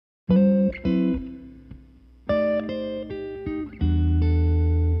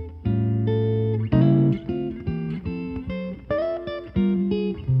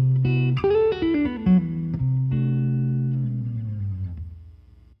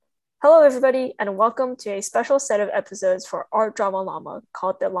Hello, everybody, and welcome to a special set of episodes for Art Drama Llama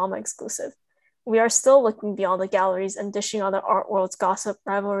called the Llama Exclusive. We are still looking beyond the galleries and dishing on the art world's gossip,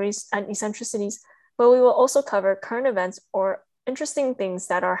 rivalries, and eccentricities, but we will also cover current events or interesting things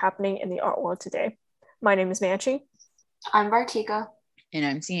that are happening in the art world today. My name is Manchi, I'm Bartika. And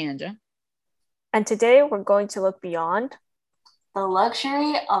I'm Tiandra. and today we're going to look beyond The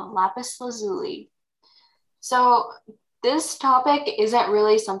luxury of lapis lazuli. So this topic isn't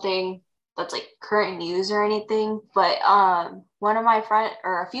really something that's like current news or anything, but one of my friend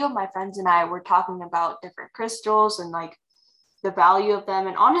or a few of my friends and I were talking about different crystals and like the value of them,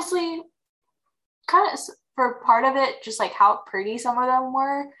 and honestly, kind of for part of it, just like how pretty some of them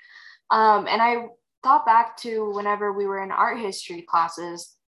were. And I thought back to whenever we were in art history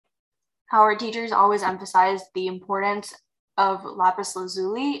classes, how our teachers always emphasized the importance of lapis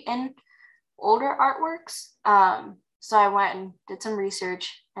lazuli in older artworks. So I went and did some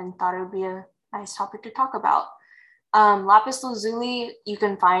research and thought it would be a nice topic to talk about. Lapis lazuli you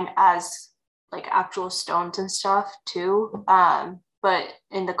can find as like actual stones and stuff too. But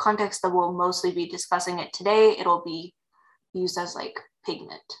in the context that we'll mostly be discussing it today, it'll be used as like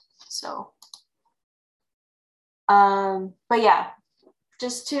pigment. So, but yeah,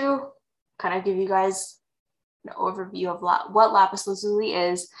 just to kind of give you guys an overview of what lapis lazuli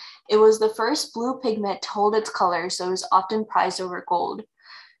is. It was the first blue pigment to hold its color, so it was often prized over gold.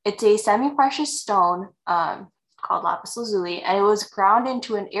 It's a semi-precious stone called lapis lazuli, and it was ground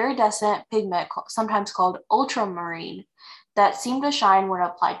into an iridescent pigment, sometimes called ultramarine, that seemed to shine when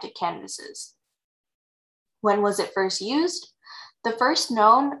applied to canvases. When was it first used? The first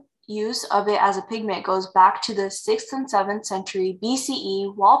known use of it as a pigment goes back to the 6th and 7th century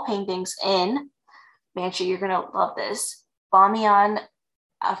BCE wall paintings in Manchu, you're gonna love this. Bamiyan,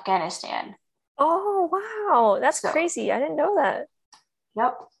 Afghanistan. Oh, wow, that's crazy. I didn't know that.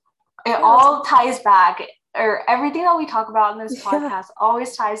 Yep. It all ties back, or everything that we talk about in this podcast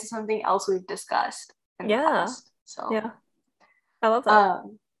always ties to something else we've discussed in the past. So yeah. I love that.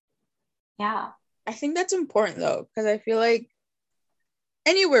 Yeah. I think that's important though, because I feel like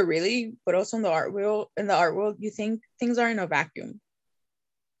anywhere really, but also in the art world, you think things are in a vacuum.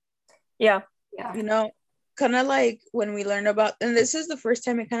 Yeah. You know, kind of like when we learned about, and this is the first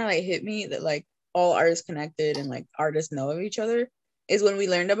time it kind of like hit me that like all art is connected and like artists know of each other, is when we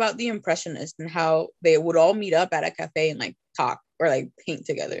learned about the Impressionists and how they would all meet up at a cafe and like talk or like paint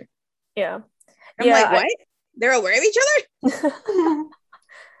together. Yeah. I'm like, what? They're aware of each other?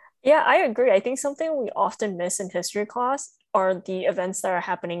 Yeah, I agree. I think something we often miss in history class are the events that are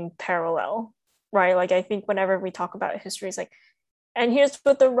happening parallel, right? Like I think whenever we talk about history, it's like, and here's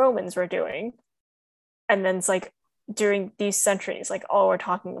what the Romans were doing. And then it's like during these centuries, like all we're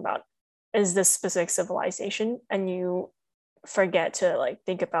talking about is this specific civilization, and you forget to like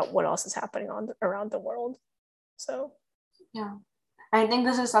think about what else is happening around the world. So yeah, I think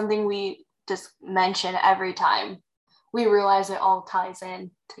this is something we just mention every time we realize it all ties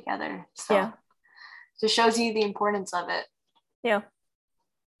in together. So yeah, just shows you the importance of it. Yeah.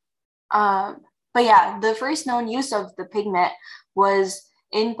 But yeah, the first known use of the pigment was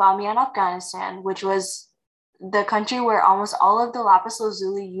in Bamiyan, Afghanistan, which was the country where almost all of the lapis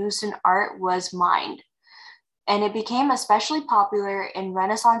lazuli used in art was mined. And it became especially popular in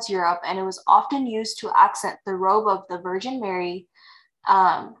Renaissance Europe, and it was often used to accent the robe of the Virgin Mary,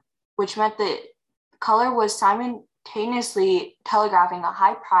 which meant the color was simultaneously telegraphing a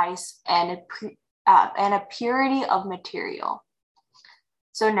high price and a purity of material.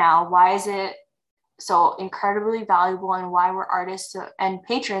 So now, why is it so incredibly valuable, and why were artists and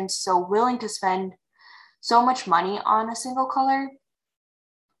patrons so willing to spend so much money on a single color?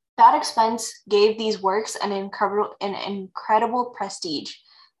 That expense gave these works an incredible prestige,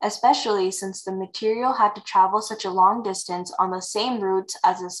 especially since the material had to travel such a long distance on the same routes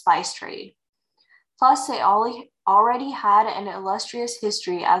as the spice trade. Plus, they already had an illustrious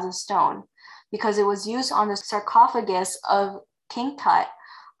history as a stone, because it was used on the sarcophagus of King Tut,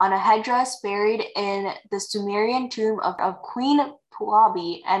 on a headdress buried in the Sumerian tomb of Queen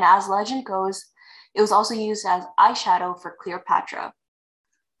Puabi, and as legend goes, it was also used as eyeshadow for Cleopatra.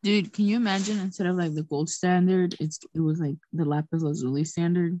 Dude, can you imagine instead of like the gold standard, it was like the lapis lazuli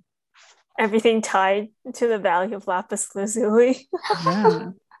standard? Everything tied to the value of lapis lazuli. Yeah.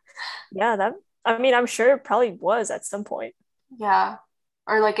 Yeah, that, I mean, I'm sure it probably was at some point. Yeah,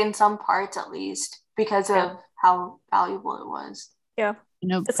 or like in some parts at least, because of how valuable it was. Yeah.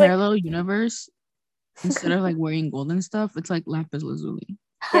 It's parallel universe, instead of like wearing gold and stuff, it's like lapis lazuli.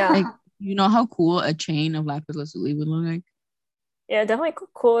 Yeah. Like, you know how cool a chain of lapis lazuli would look like? Yeah, definitely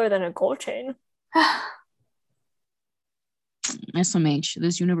cooler than a gold chain. SMH,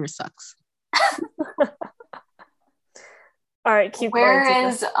 this universe sucks. All right, keep going. Where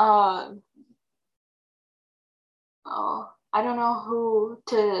is I don't know who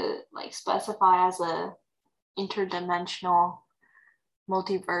to like specify as a interdimensional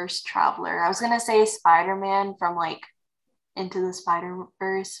multiverse traveler. I was gonna say Spider-Man from like Into the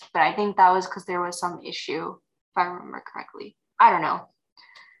Spider-Verse, but I think that was because there was some issue, if I remember correctly. I don't know.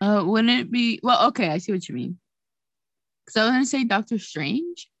 Wouldn't it be? Well, okay, I see what you mean. Because I was gonna say Doctor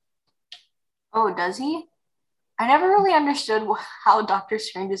Strange. Oh, does he? I never really understood how Doctor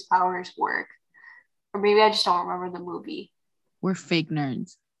Strange's powers work, or maybe I just don't remember the movie. We're fake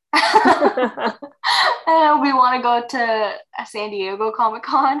nerds. We want to go to San Diego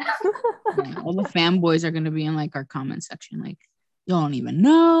Comic-Con. Yeah, all the fanboys are gonna be in like our comment section, like, you don't even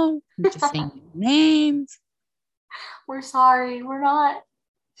know. You're just saying names. We're sorry, we're not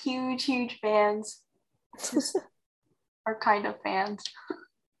huge fans. Just are kind of fans.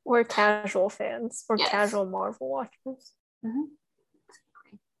 We're casual fans. We're Yes. casual Marvel watchers. Mm-hmm.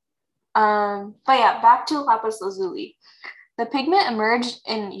 But yeah, back to lapis lazuli. The pigment emerged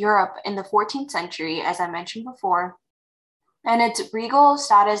in Europe in the 14th century, as I mentioned before, and its regal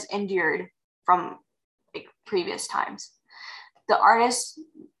status endured from like, previous times. The artist,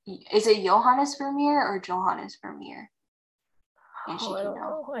 is it Johannes Vermeer or Johannes Vermeer? I don't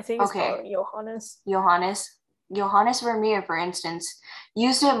know. I think it's probably Johannes Vermeer, for instance,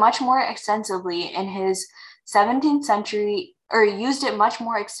 used it much more extensively in his 17th century, or used it much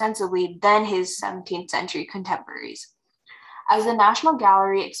more extensively than his 17th century contemporaries. As the National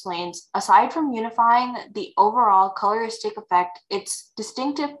Gallery explains, aside from unifying the overall coloristic effect, its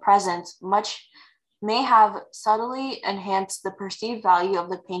distinctive presence may have subtly enhanced the perceived value of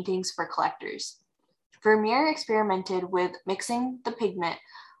the paintings for collectors. Vermeer experimented with mixing the pigment,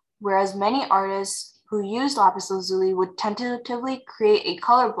 whereas many artists who used lapis lazuli would tentatively create a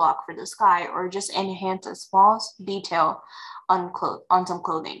color block for the sky or just enhance a small detail on some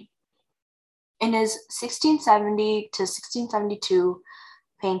clothing. In his 1670 to 1672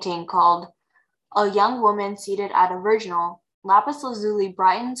 painting called A Young Woman Seated at a Virginal, lapis lazuli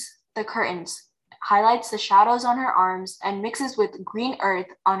brightens the curtains, highlights the shadows on her arms, and mixes with green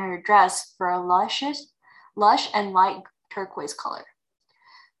earth on her dress for a lush and light turquoise color.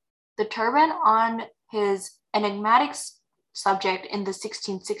 The turban on his enigmatic subject in the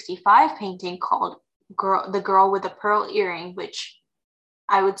 1665 painting called The Girl with a Pearl Earring, which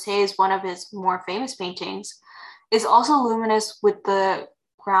I would say is one of his more famous paintings, is also luminous with the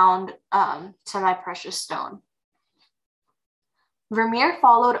ground semi-precious stone. Vermeer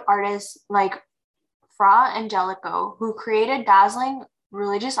followed artists like Fra Angelico, who created dazzling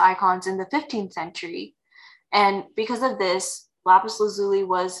religious icons in the 15th century. And because of this, lapis lazuli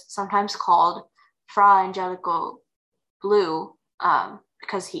was sometimes called Fra Angelico blue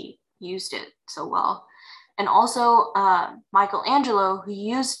because he used it so well. And also Michelangelo, who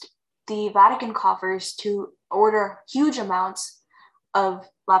used the Vatican coffers to order huge amounts of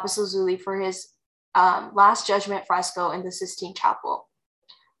lapis lazuli for his Last Judgment fresco in the Sistine Chapel.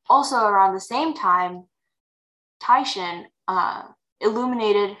 Also around the same time, Titian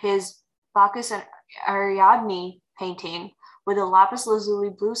illuminated his Bacchus and Ariadne painting with a lapis lazuli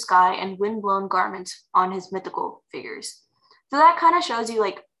blue sky and wind-blown garments on his mythical figures. So that kind of shows you,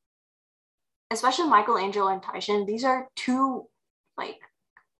 like, especially Michelangelo and Titian, these are two, like,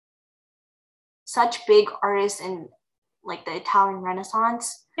 such big artists in, like, the Italian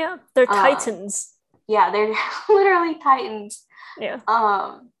Renaissance. Yeah, they're titans. Yeah, they're literally titans. Yeah.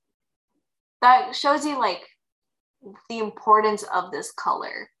 That shows you, like, the importance of this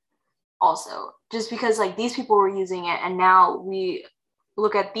color also. Just because, like, these people were using it, and now we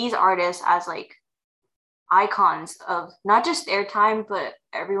look at these artists as, like, icons of not just their time, but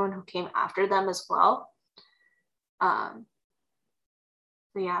everyone who came after them as well. So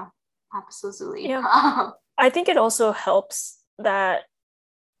yeah, lapis lazuli. Yeah. I think it also helps that,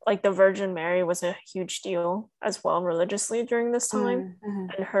 like, the Virgin Mary was a huge deal as well religiously during this time.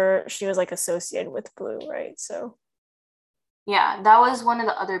 Mm-hmm. And she was, like, associated with blue, right? So yeah, that was one of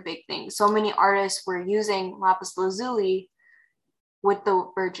the other big things. So many artists were using lapis lazuli with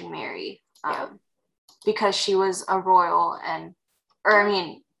the Virgin Mary. Because she was a royal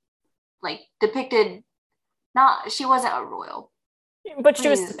depicted, she wasn't a royal. But she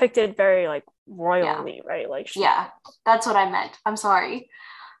was depicted very, like, royally, right? Like, that's what I meant. I'm sorry.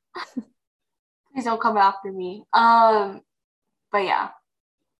 Please don't come after me. But yeah.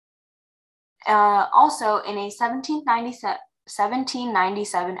 Also, in a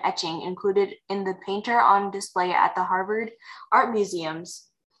 1797 etching included in the painter on display at the Harvard Art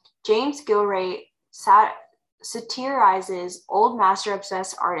Museums, James Gilray satirizes old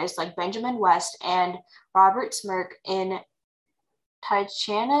master-obsessed artists like Benjamin West and Robert Smirke in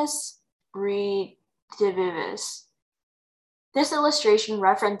Titianus Redivivus. This illustration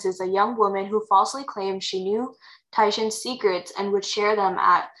references a young woman who falsely claimed she knew Titian's secrets and would share them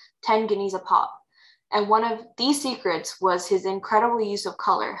at 10 guineas a pop. And one of these secrets was his incredible use of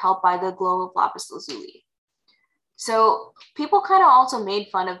color, helped by the glow of lapis lazuli. So people kind of also made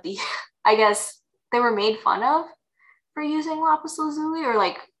fun of the, I guess they were made fun of for using lapis lazuli, or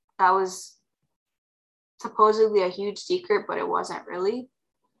like that was supposedly a huge secret, but it wasn't really.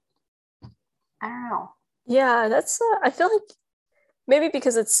 I don't know. Yeah, that's, I feel like maybe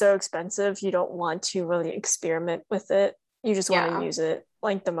because it's so expensive, you don't want to really experiment with it. You just want to use it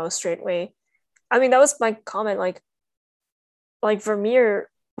like the most straight way. I mean, that was my comment. Like Vermeer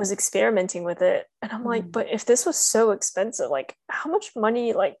was experimenting with it, and I'm like, but if this was so expensive, like how much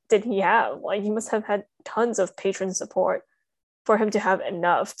money like did he have? Like he must have had tons of patron support for him to have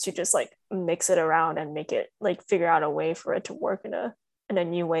enough to just like mix it around and make it like figure out a way for it to work in a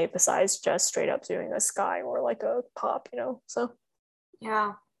new way besides just straight up doing a sky or like a pop, you know. So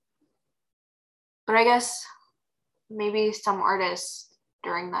yeah, but I guess maybe some artists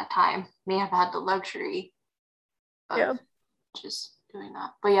during that time may have had the luxury of just doing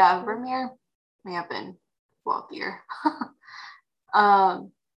that. But yeah, Vermeer may have been wealthier. But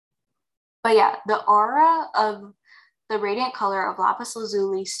yeah, the aura of the radiant color of lapis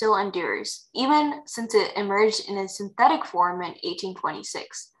lazuli still endures, even since it emerged in a synthetic form in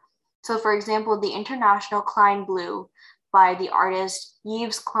 1826. So for example, the International Klein Blue by the artist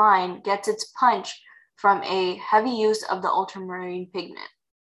Yves Klein gets its punch from a heavy use of the ultramarine pigment.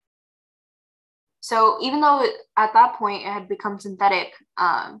 So even though at that point it had become synthetic,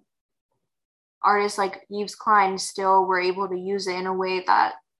 artists like Yves Klein still were able to use it in a way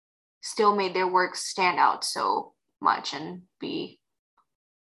that still made their works stand out so much and be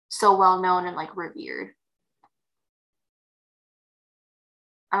so well known and like revered.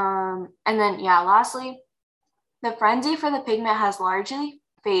 And then lastly, the frenzy for the pigment has largely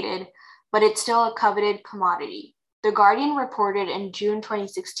faded, but it's still a coveted commodity. The Guardian reported in June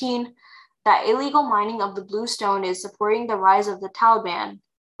 2016 that illegal mining of the blue stone is supporting the rise of the Taliban,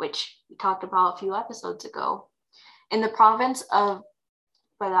 which we talked about a few episodes ago, in the province of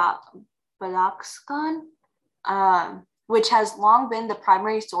Badakhshan, which has long been the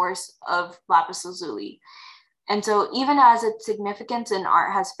primary source of lapis lazuli. And so even as its significance in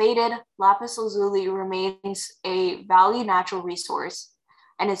art has faded, lapis lazuli remains a valued natural resource,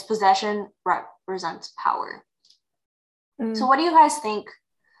 and its possession represents power. So what do you guys think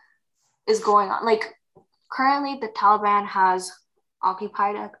is going on? Like currently the Taliban has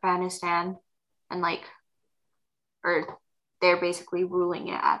occupied Afghanistan and or they're basically ruling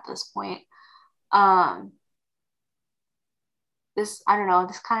it at this point. This, I don't know,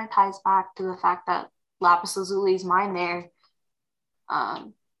 this kind of ties back to the fact that lapis lazuli is mined there.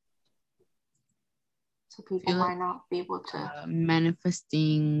 So people might not be able to.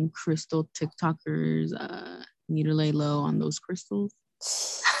 Manifesting crystal TikTokers need to lay low on those crystals.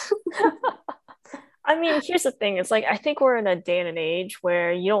 I mean, here's the thing. It's like, I think we're in a day and an age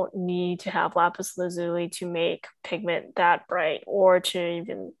where you don't need to have lapis lazuli to make pigment that bright, or to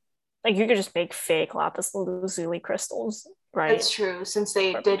even, like, you could just make fake lapis lazuli crystals, right? That's true, since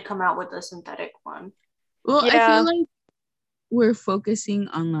they did come out with a synthetic one. Well, I feel like we're focusing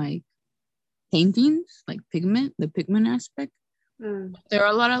on like paintings, like pigment, the pigment aspect. There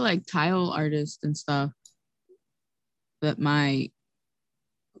are a lot of like tile artists and stuff that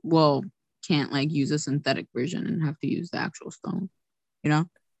can't like use a synthetic version and have to use the actual stone, you know?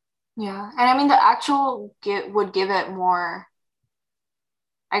 Yeah, and I mean the actual would give it more,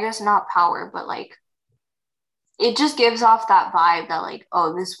 I guess not power, but like it just gives off that vibe that like,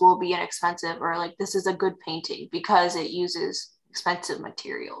 oh, this will be inexpensive, or like this is a good painting because it uses expensive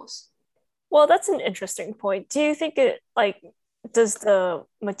materials. Well, that's an interesting point. Do you think it like, does the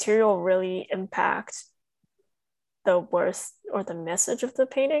material really impact the worth or the message of the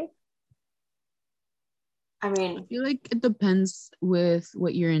painting? I mean, I feel like it depends with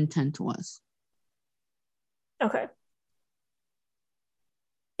what your intent was. Okay.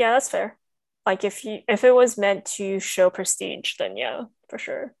 Yeah, that's fair. Like if it was meant to show prestige, then yeah, for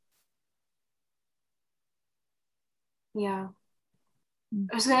sure. Yeah.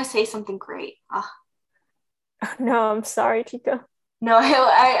 I was gonna say something great. No, I'm sorry, Tika. No,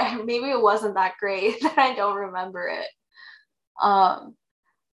 I maybe it wasn't that great that I don't remember it.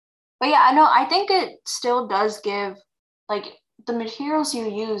 But yeah, I know, I think it still does give, like, the materials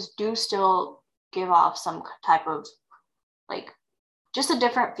you use do still give off some type of, like, just a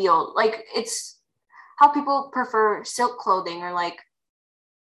different feel. Like, it's, how people prefer silk clothing or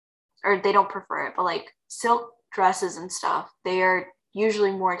they don't prefer it, but like silk dresses and stuff, they are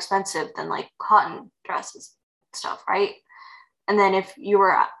usually more expensive than like cotton dresses stuff, right? And then if you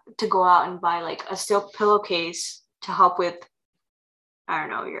were to go out and buy like a silk pillowcase to help with, I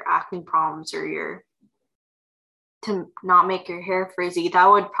don't know, your acne problems or to not make your hair frizzy, that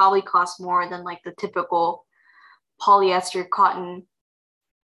would probably cost more than like the typical polyester cotton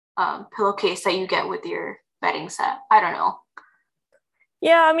pillowcase that you get with your bedding set. I don't know.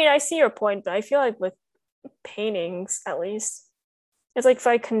 Yeah, I mean, I see your point, but I feel like with paintings, at least, it's like if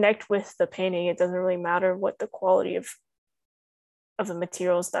I connect with the painting, it doesn't really matter what the quality of the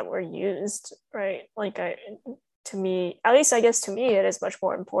materials that were used, right? Like to me, at least I guess to me, it is much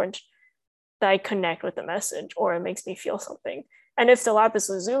more important that I connect with the message or it makes me feel something. And if the lapis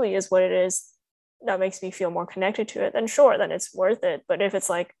lazuli is what it is that makes me feel more connected to it, then sure, then it's worth it. But if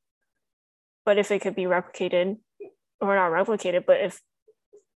it's like, but if it could be replicated or not replicated, but if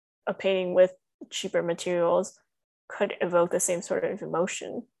a painting with cheaper materials could evoke the same sort of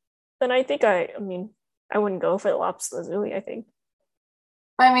emotion, then I think I mean, I wouldn't go for the lapis lazuli, I think.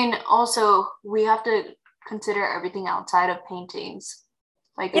 I mean, also, we have to consider everything outside of paintings.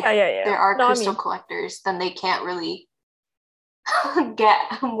 Like, if there are crystal collectors, then they can't really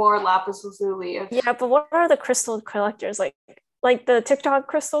get more lapis lazuli. Yeah, but what are the crystal collectors? Like the TikTok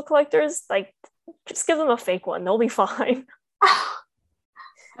crystal collectors? Like, just give them a fake one. They'll be fine.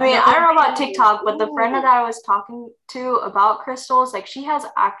 I mean, I don't know about TikTok, but the friend that I was talking to about crystals, like she has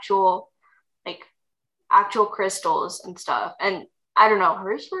actual crystals and stuff. And I don't know,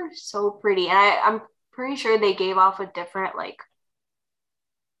 hers were so pretty. And I'm pretty sure they gave off a different, like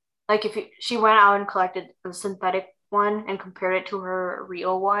if she went out and collected a synthetic one and compared it to her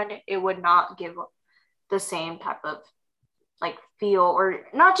real one, it would not give the same type of like feel, or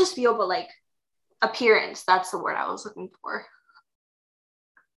not just feel, but like appearance. That's the word I was looking for.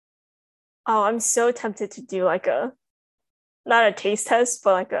 Oh, I'm so tempted to do like not a taste test,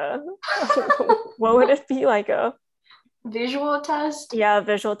 but like what would it be, like a visual test? Yeah, a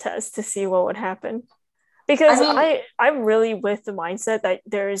visual test to see what would happen. Because I'm really with the mindset that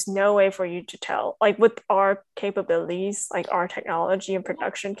there is no way for you to tell. Like with our capabilities, like our technology and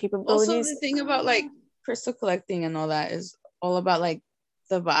production capabilities. Also, the thing about like crystal collecting and all that is all about like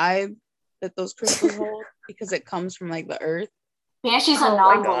the vibe that those crystals hold, because it comes from like the earth. Yeah, she's a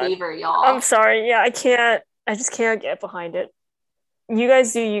non-believer, y'all. I'm sorry. Yeah, I just can't get behind it. You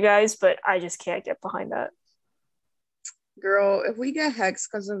guys do you guys, but I just can't get behind that. Girl, if we get hexed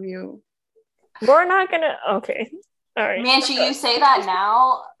because of you, we're not gonna. Okay, all right. Manchi, you say that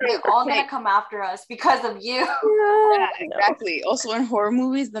now, they're all gonna come after us because of you. Yeah, exactly. No. Also, in horror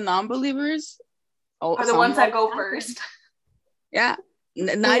movies, the non-believers are the ones that go first. Yeah,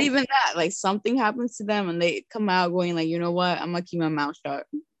 not even that. Like something happens to them, and they come out going like, you know what? I'm gonna keep my mouth shut.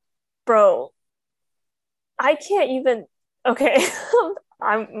 Bro, I can't even. Okay,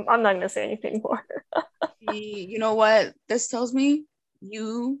 I'm not gonna say anything more. You know what this tells me?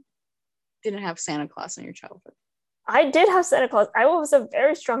 You didn't have Santa Claus in your childhood. I did have Santa Claus. I was a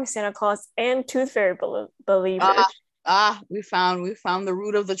very strong Santa Claus and Tooth Fairy believer. We found the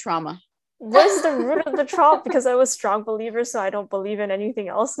root of the trauma. What is the root of the trauma? Because I was a strong believer, so I don't believe in anything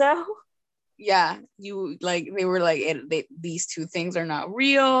else now. Yeah, you like they were like these two things are not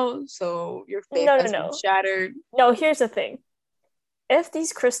real, so your faith has been shattered. No, here's the thing. If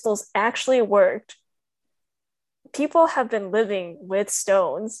these crystals actually worked, people have been living with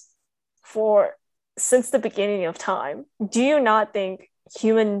stones since the beginning of time. Do you not think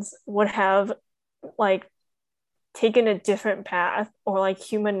humans would have like taken a different path, or like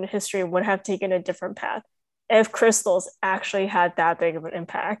human history would have taken a different path if crystals actually had that big of an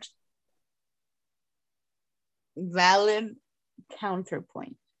impact? Valid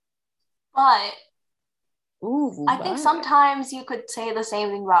counterpoint. But I think sometimes you could say the same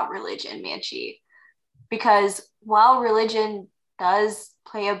thing about religion, Manchi, because while religion does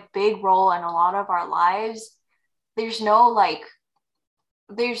play a big role in a lot of our lives, there's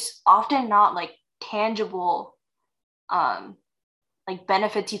often not like tangible like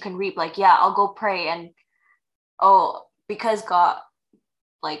benefits you can reap. Like, yeah, I'll go pray and because God,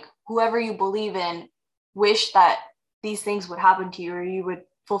 like whoever you believe in, wish that these things would happen to you, or you would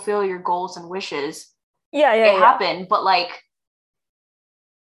fulfill your goals and wishes. It happened. But like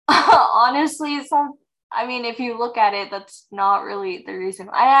honestly, if you look at it, that's not really the reason.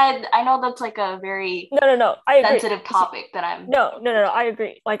 I know that's like a very sensitive topic that I'm no I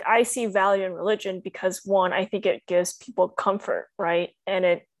agree. Like I see value in religion because one, I think it gives people comfort, right? And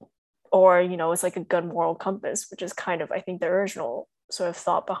it's like a good moral compass, which is kind of I think the original sort of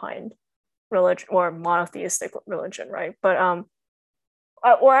thought behind religion or monotheistic religion, right? But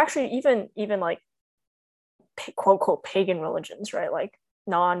or actually even like quote unquote pagan religions, right? Like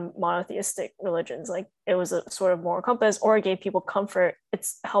non-monotheistic religions, like it was a sort of moral compass, or it gave people comfort.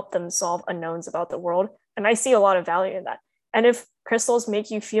 It's helped them solve unknowns about the world, and I see a lot of value in that. And if crystals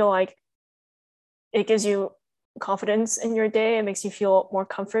make you feel like it gives you confidence in your day, it makes you feel more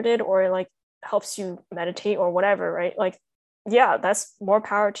comforted, or it like helps you meditate or whatever, right? Like, yeah, that's more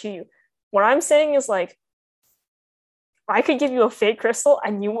power to you. What I'm saying is like, I could give you a fake crystal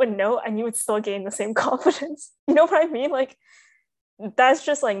and you wouldn't know, and you would still gain the same confidence. You know what I mean? Like, that's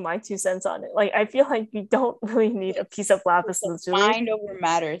just like my 2 cents on it. Like, I feel like you don't really need a piece of lapis lazuli. Mind over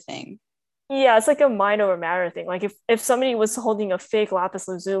matter thing. Yeah, it's like a mind over matter thing. Like if somebody was holding a fake lapis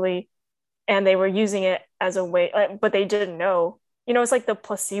lazuli and they were using it as a way, but they didn't know, you know, it's like the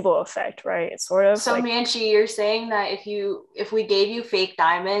placebo effect, right? It's sort of so like, Manchi, you're saying that if we gave you fake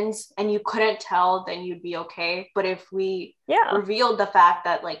diamonds and you couldn't tell, then you'd be okay. But if we revealed the fact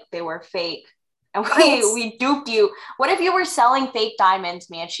that like they were fake and we duped you, what if you were selling fake diamonds,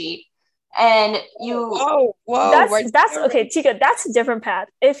 Manchi? And you that's okay, Tika, that's a different path.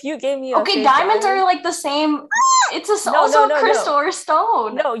 If you gave me diamonds are like the same. It's also a crystal or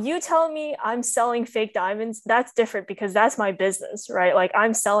stone. No, you tell me I'm selling fake diamonds, that's different, because that's my business, right? Like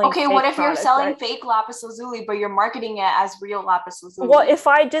I'm selling what if you're selling fake lapis lazuli but you're marketing it as real lapis lazuli? Well, if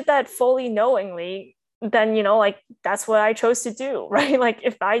I did that fully knowingly, then, you know, like that's what I chose to do, right? Like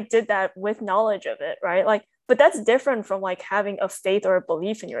if I did that with knowledge of it, right? Like, but that's different from like having a faith or a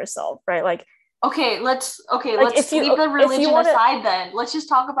belief in yourself, right? Like, let's leave the religion aside then. Let's just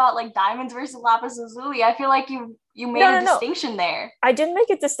talk about like diamonds versus lapis lazuli. I feel like you made a distinction there. I didn't make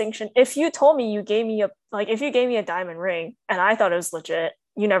a distinction. If you told me you gave me a diamond ring and I thought it was legit,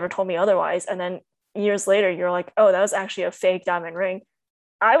 you never told me otherwise, and then years later you're like, oh, that was actually a fake diamond ring,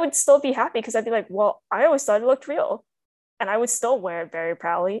 I would still be happy, because I'd be like, well, I always thought it looked real. And I would still wear it very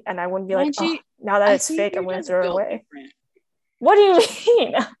proudly, and I wouldn't be like, oh, now that it's fake, I'm going to throw it away. Different. What do you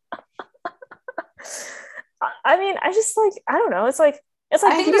mean? I mean, I just like, I don't know. It's like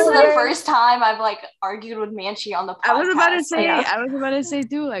I think this is the first time I've like argued with Manchi on the podcast. I was about to say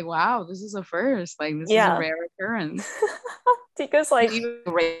too, like, wow, this is a first. Like, this is a rare occurrence. Tika's like, you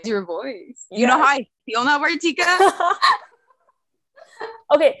raise your voice. You know how I feel now, right, Tika?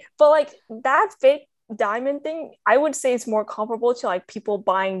 Okay, but like that fake diamond thing, I would say it's more comparable to like people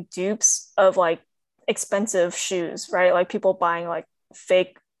buying dupes of like expensive shoes, right? Like people buying like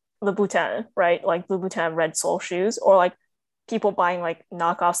fake Louboutin, right? Like Louboutin Red Sole shoes, or like people buying like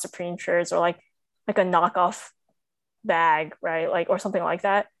knockoff Supreme shirts, or like a knockoff bag, right? Like, or something like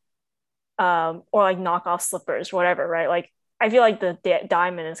that. Or like knockoff slippers, whatever, right? Like I feel like the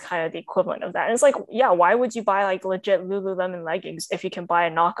diamond is kind of the equivalent of that. And it's like, yeah, why would you buy like legit Lululemon leggings if you can buy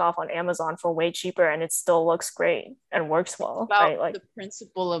a knockoff on Amazon for way cheaper and it still looks great and works well, right? Like the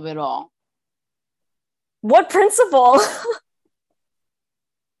principle of it all. What principle?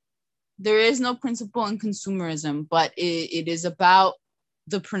 There is no principle in consumerism, but it is about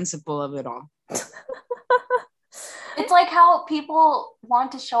the principle of it all. It's like how people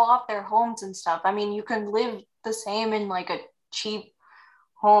want to show off their homes and stuff. I mean, you can live the same in like a cheap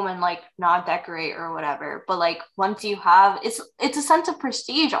home and like not decorate or whatever, but like once you have, it's a sense of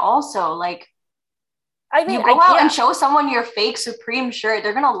prestige also. Like, I mean, you go out and show someone your fake Supreme shirt,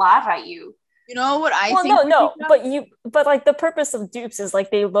 they're gonna laugh at you. You know what I think? But like the purpose of dupes is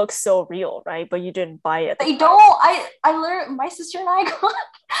like they look so real, right? But you didn't buy it. They don't. I learned, my sister and I got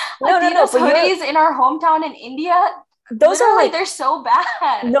Adidas hoodies in our hometown in India. Those are like, they're so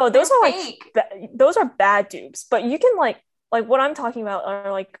bad. No, those are fake. Like those are bad dupes. But you can like what I'm talking about are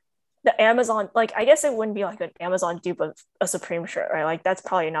like the Amazon. Like I guess it wouldn't be like an Amazon dupe of a Supreme shirt, right? Like that's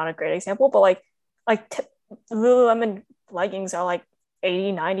probably not a great example. But like Lululemon leggings are like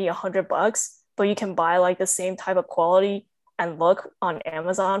 80, 90, $100, but you can buy like the same type of quality and look on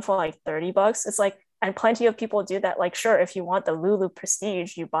Amazon for like $30. It's like, and plenty of people do that. Like, sure, if you want the Lulu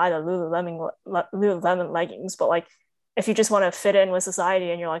prestige, you buy the Lululemon leggings, but like if you just want to fit in with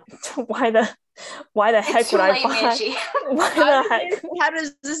society and you're like, why the heck would I buy? How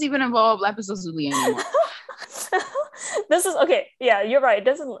does this even involve lapis lazuli anymore? This is okay. Yeah, you're right. It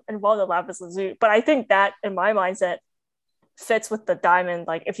doesn't involve the lapis lazuli, but I think that in my mindset fits with the diamond.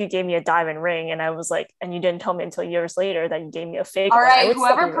 Like if you gave me a diamond ring and I was like, and you didn't tell me until years later that you gave me a fake all right, one,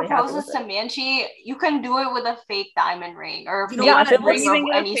 whoever proposes to Manchi, you can do it with a fake diamond ring or if any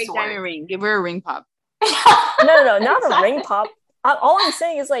fake diamond ring, give her a ring pop. no, not a ring pop. All I'm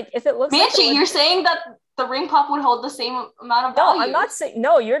saying is like if it looks Manchi, you're saying that the ring pop would hold the same amount of value. No, I'm not saying.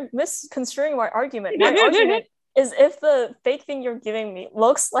 No, you're misconstruing my argument. My argument is if the fake thing you're giving me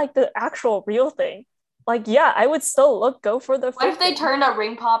looks like the actual real thing, like, yeah, I would still go for the What fake if they thing. turned a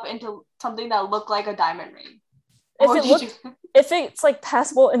ring pop into something that looked like a diamond ring? If it's like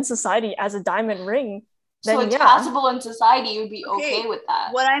passable in society as a diamond ring, then so it's yeah. passable in society, you'd be okay with that.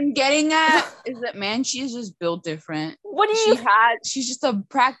 What I'm getting at is that Manchi is just built different. What do you? She's just a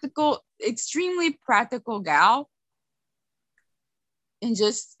practical, extremely practical gal, and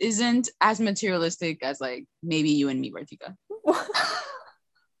just isn't as materialistic as like maybe you and me, Bartika.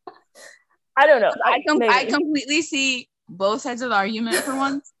 I don't know. I completely see both sides of the argument for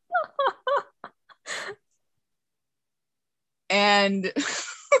once. And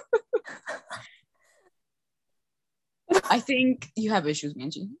I think you have issues,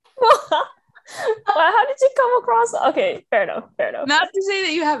 Manchi. How did you come across? Okay, fair enough. Not to say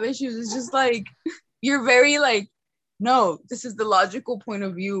that you have issues. It's just like you're very like, no, this is the logical point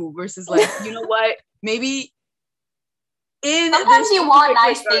of view versus like, you know what? Maybe sometimes you want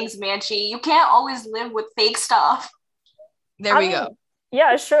nice things, Manchi. You can't always live with fake stuff. There we go.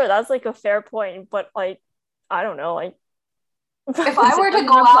 Yeah, sure. That's like a fair point, but like, I don't know. Like, if I were to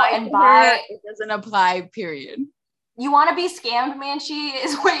go out and buy, it doesn't apply. Period. You want to be scammed, Manchi?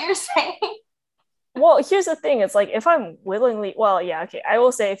 Is what you're saying? Well, here's the thing. It's like if I'm willingly, well, yeah, okay. I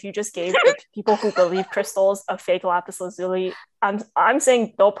will say if you just gave the people who believe crystals a fake lapis lazuli, I'm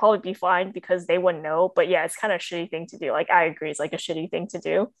saying they'll probably be fine because they wouldn't know. But yeah, it's kind of a shitty thing to do. Like I agree, it's like a shitty thing to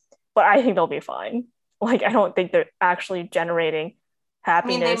do, but I think they'll be fine. Like I don't think they're actually generating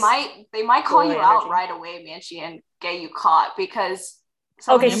happiness. I mean, they might call you out right away, Manchi, and get you caught because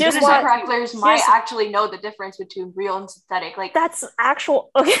some here's what correctlers might actually know the difference between real and synthetic. Like that's actual.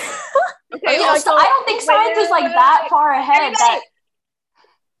 Okay. Okay, yeah, so I don't think science is like that far ahead. That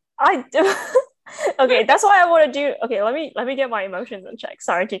I do. Okay, that's why I want to do. Okay, let me get my emotions in check.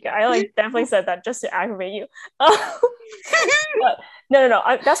 Sorry, Tika. I like definitely said that just to aggravate you. But no.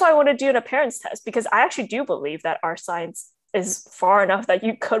 That's why I want to do an appearance test because I actually do believe that our science is far enough that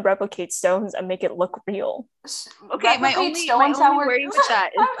you could replicate stones and make it look real. Okay, my only worry with that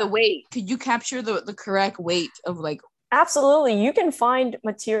is the weight. Could you capture the correct weight of like? Absolutely. You can find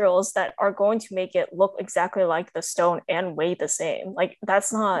materials that are going to make it look exactly like the stone and weigh the same. Like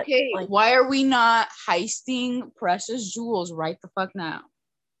that's not okay. Like, why are we not heisting precious jewels right the fuck now?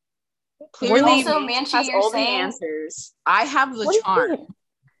 Clearly, also, Manchi, has all the answers. I have the charm.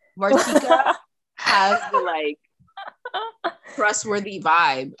 Martika has the like trustworthy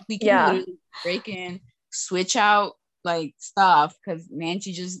vibe. We can literally break in, switch out like stuff because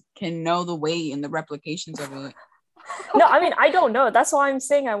Manchi just can know the weight and the replications of it. No, I mean, I don't know. That's why I'm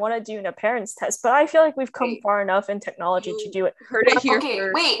saying I want to do an appearance test, but I feel like we've come far enough in technology to do it. Heard it here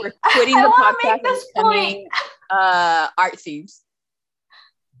first. We're quitting the podcast and becoming art thieves.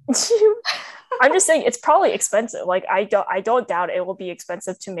 I'm just saying it's probably expensive. Like I don't doubt it will be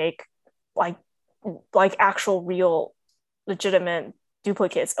expensive to make like actual real legitimate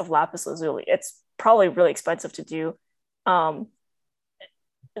duplicates of lapis lazuli. It's probably really expensive to do. And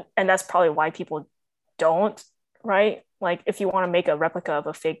that's probably why people don't, right? Like if you want to make a replica of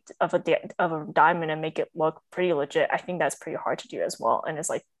a fake of a diamond and make it look pretty legit, I think that's pretty hard to do as well, and it's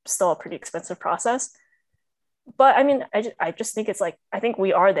like still a pretty expensive process. But I mean, I just think it's like, I think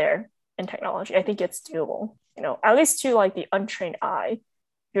we are there in technology. I think it's doable, you know, at least to like the untrained eye.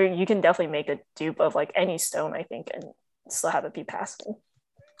 You can definitely make a dupe of like any stone, I think, and still have it be passable.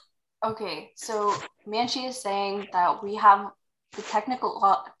 Okay, so Manchi is saying that we have the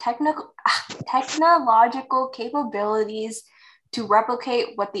technological capabilities to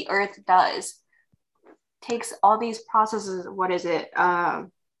replicate what the Earth does. Takes all these processes. What is it? I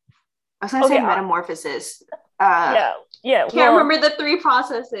was gonna say metamorphosis. Yeah. Can't remember the three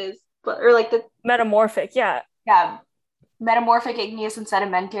processes, or like the metamorphic. Yeah. Metamorphic, igneous, and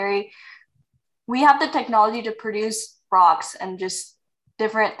sedimentary. We have the technology to produce rocks and just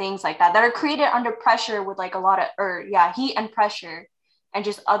different things like that are created under pressure with like a lot of heat and pressure, and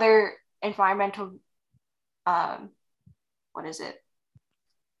just other environmental what is it?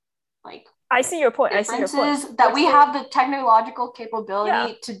 Like I see your point. That we have the technological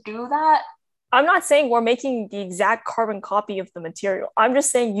capability to do that. I'm not saying we're making the exact carbon copy of the material. I'm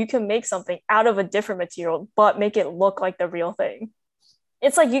just saying you can make something out of a different material, but make it look like the real thing.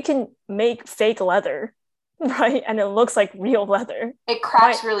 It's like you can make fake leather, right? And it looks like real leather. It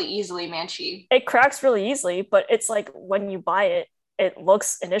cracks really easily, Manchi. It cracks really easily, but it's like when you buy it, it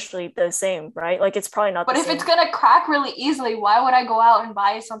looks initially the same, right? Like it's probably not the same. But if it's going to crack really easily, why would I go out and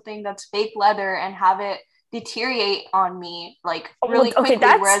buy something that's fake leather and have it deteriorate on me like really quickly,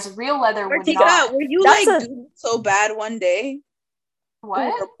 whereas real leather would not. Were you like doing so bad one day?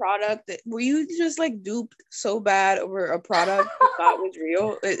 What? over a product were you just like duped so bad over a product you thought was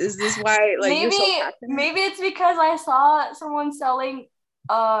real? Is this why like you're so passionate? Maybe it's because I saw someone selling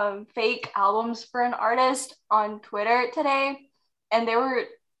fake albums for an artist on Twitter today, and they were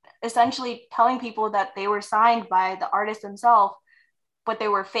essentially telling people that they were signed by the artist himself, but they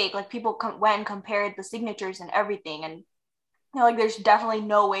were fake. Like people went and compared the signatures and everything, and like there's definitely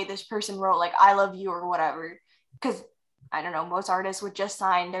no way this person wrote like "I love you" or whatever, because I don't know, most artists would just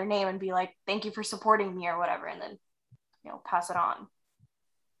sign their name and be like, "Thank you for supporting me" or whatever, and then pass it on.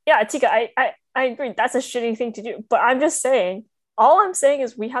 Yeah, Tika, I agree. That's a shitty thing to do. But I'm just saying, all I'm saying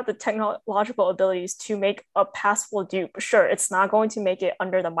is we have the technological abilities to make a passable dupe. Sure, it's not going to make it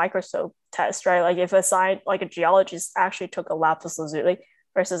under the microscope test, right? Like if a geologist actually took a lapis lazuli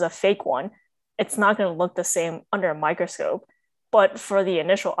versus a fake one, it's not going to look the same under a microscope. But for the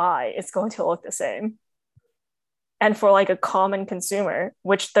initial eye, it's going to look the same. And for like a common consumer,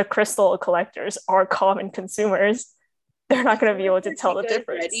 which the crystal collectors are common consumers, they're not going to be able to tell the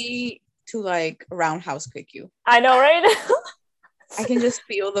difference. Ready to like roundhouse kick you. I know, right? I can just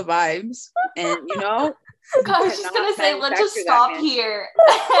feel the vibes, and I was just gonna say, let's just stop here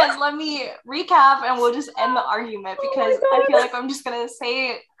and let me recap, and we'll just end the argument because I feel like I'm just gonna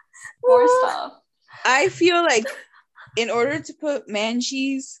say more stuff. I feel like in order to put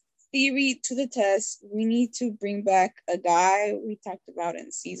Manchi's theory to the test, we need to bring back a guy we talked about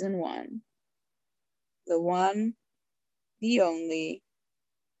in season 1. The one, the only,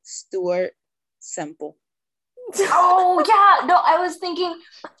 Stuart Semple. Oh yeah, no, I was thinking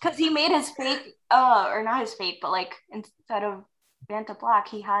because he made his fake, or not his fake, but like instead of Vanta Black,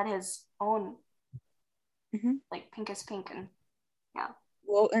 he had his own, like Pink is Pink, and yeah.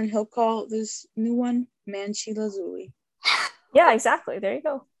 Well, and he'll call this new one Manchi Lazuli. Yeah, exactly. There you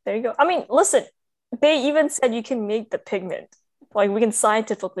go. I mean, listen, they even said you can make the pigment. Like we can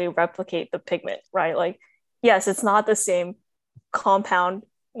scientifically replicate the pigment, right? Like, yes, it's not the same compound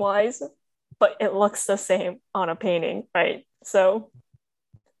wise, but it looks the same on a painting, right? So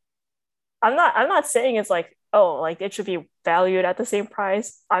I'm not saying it's like, oh, like it should be valued at the same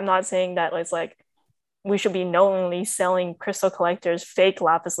price. I'm not saying that it's like we should be knowingly selling crystal collectors fake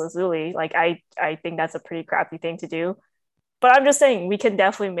lapis lazuli. Like I think that's a pretty crappy thing to do. But I'm just saying we can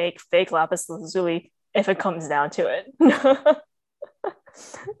definitely make fake lapis lazuli if it comes down to it.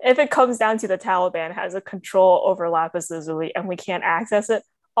 If it comes down to the Taliban has a control over lapis lazuli and we can't access it,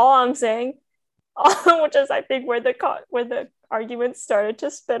 all I'm saying, which is I think where the argument started to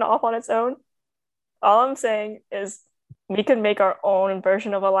spin off on its own, all I'm saying is we can make our own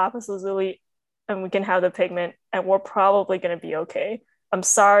version of a lapis lazuli and we can have the pigment and we're probably going to be okay. I'm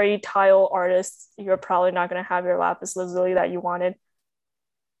sorry, tile artists, you're probably not going to have your lapis lazuli that you wanted.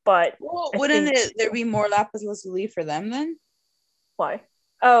 But wouldn't there be more lapis lazuli for them then? Why?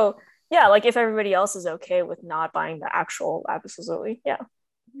 Oh, yeah, like if everybody else is okay with not buying the actual lapis lazuli, yeah.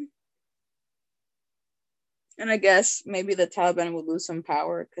 And I guess maybe the Taliban will lose some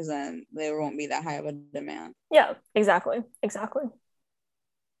power because then there won't be that high of a demand. Yeah, exactly.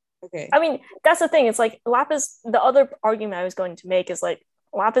 Okay. I mean, that's the thing. It's like lapis. The other argument I was going to make is like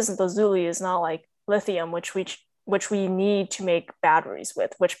lapis lazuli is not like lithium, which we need to make batteries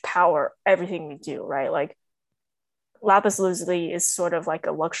with, which power everything we do, right? Like lapis lazuli is sort of like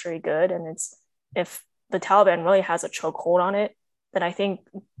a luxury good, and it's if the Taliban really has a chokehold on it, then I think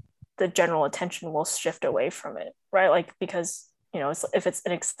the general attention will shift away from it, right? Like because if it's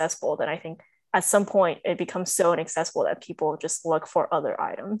inaccessible, then I think at some point it becomes so inaccessible that people just look for other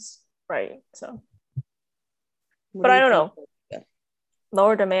items, right? So, but I don't know.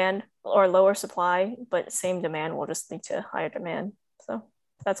 Lower demand or lower supply, but same demand will just lead to higher demand. So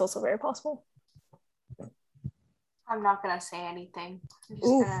that's also very possible. I'm not gonna say anything. I'm just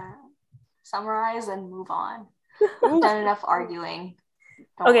gonna summarize and move on. I've done enough arguing.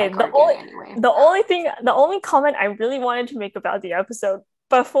 Okay, the only comment I really wanted to make about the episode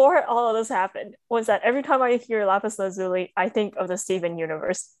before all of this happened was that every time I hear lapis lazuli, I think of the Steven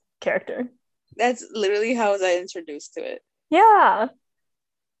Universe character. That's literally how I was introduced to it. Yeah.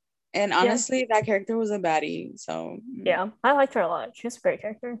 And honestly, that character was a baddie, so... Yeah, I liked her a lot. She was a great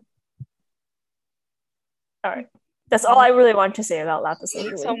character. All right. That's all I really want to say about lapis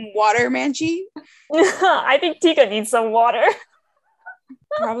lazuli. Some water, Manchi? I think Tika needs some water.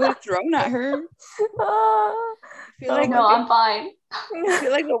 Probably thrown at her. I feel like no, I'm fine. I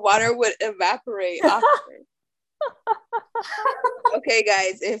feel like the water would evaporate off her. Okay,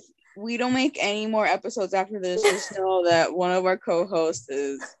 guys, if we don't make any more episodes after this, just know that one of our co-hosts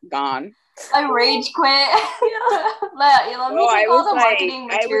is gone. I rage quit. Let me take all the marketing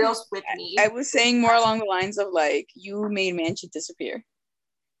materials with me. I was saying more along the lines of like, you made Manchi disappear.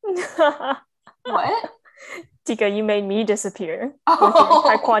 What? Tika, you made me disappear with Oh.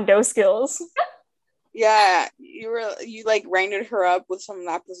 your taekwondo skills. Yeah, you like rounded her up with some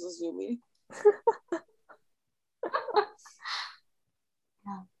lapis lazuli.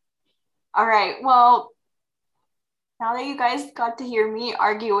 Yeah. All right. Well, now that you guys got to hear me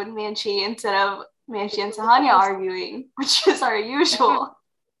argue with Manchi instead of Manchi and Sahanya arguing, which is our usual.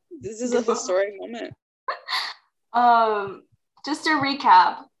 This is a historic moment. Just to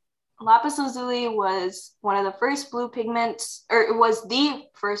recap, lapis lazuli was one of the first blue pigments, or it was the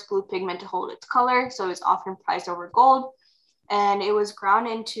first blue pigment to hold its color, so it's often prized over gold. And it was ground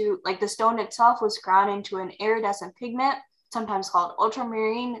into, like the stone itself was ground into an iridescent pigment, sometimes called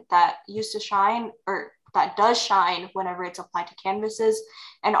ultramarine, that used to shine, or that does shine whenever it's applied to canvases.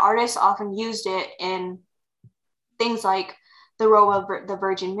 And artists often used it in things like the robe of the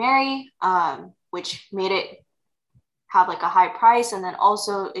Virgin Mary, which made it have like a high price, and then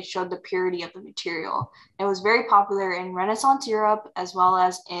also it showed the purity of the material. It was very popular in Renaissance Europe as well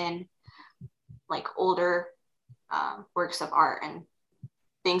as in like older works of art and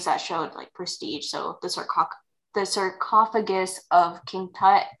things that showed like prestige. So the sarcophagus of King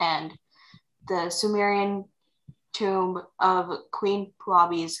Tut and the Sumerian tomb of Queen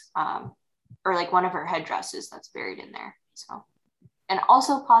Puabi's, or like one of her headdresses that's buried in there. So, and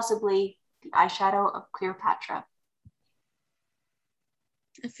also possibly the eyeshadow of Cleopatra.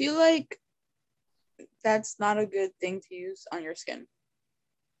 I feel like that's not a good thing to use on your skin.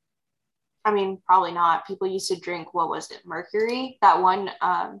 I mean, probably not. People used to drink, what was it, mercury? That one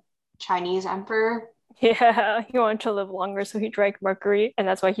Chinese emperor. Yeah, he wanted to live longer, so he drank mercury, and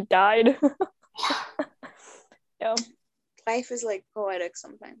that's why he died. Yeah. Life is like poetic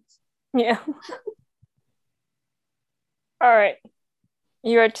sometimes. Yeah. All right.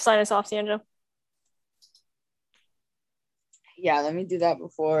 You ready to sign us off, Sandra? Yeah, let me do that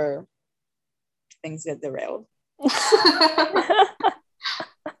before things get derailed.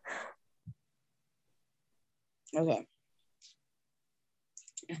 Okay.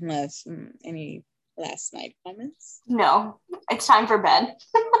 Unless any last night comments? No, it's time for bed.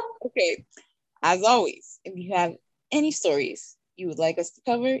 Okay. As always, if you have any stories you would like us to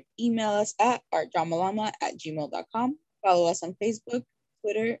cover, email us at artdramalama@gmail.com. Follow us on Facebook,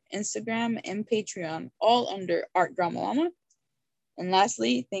 Twitter, Instagram, and Patreon, all under Art Dramalama. And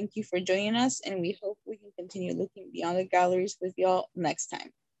lastly, thank you for joining us, and we hope we can continue looking beyond the galleries with y'all next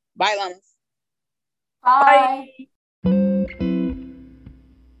time. Bye, Llamas. Bye. Bye.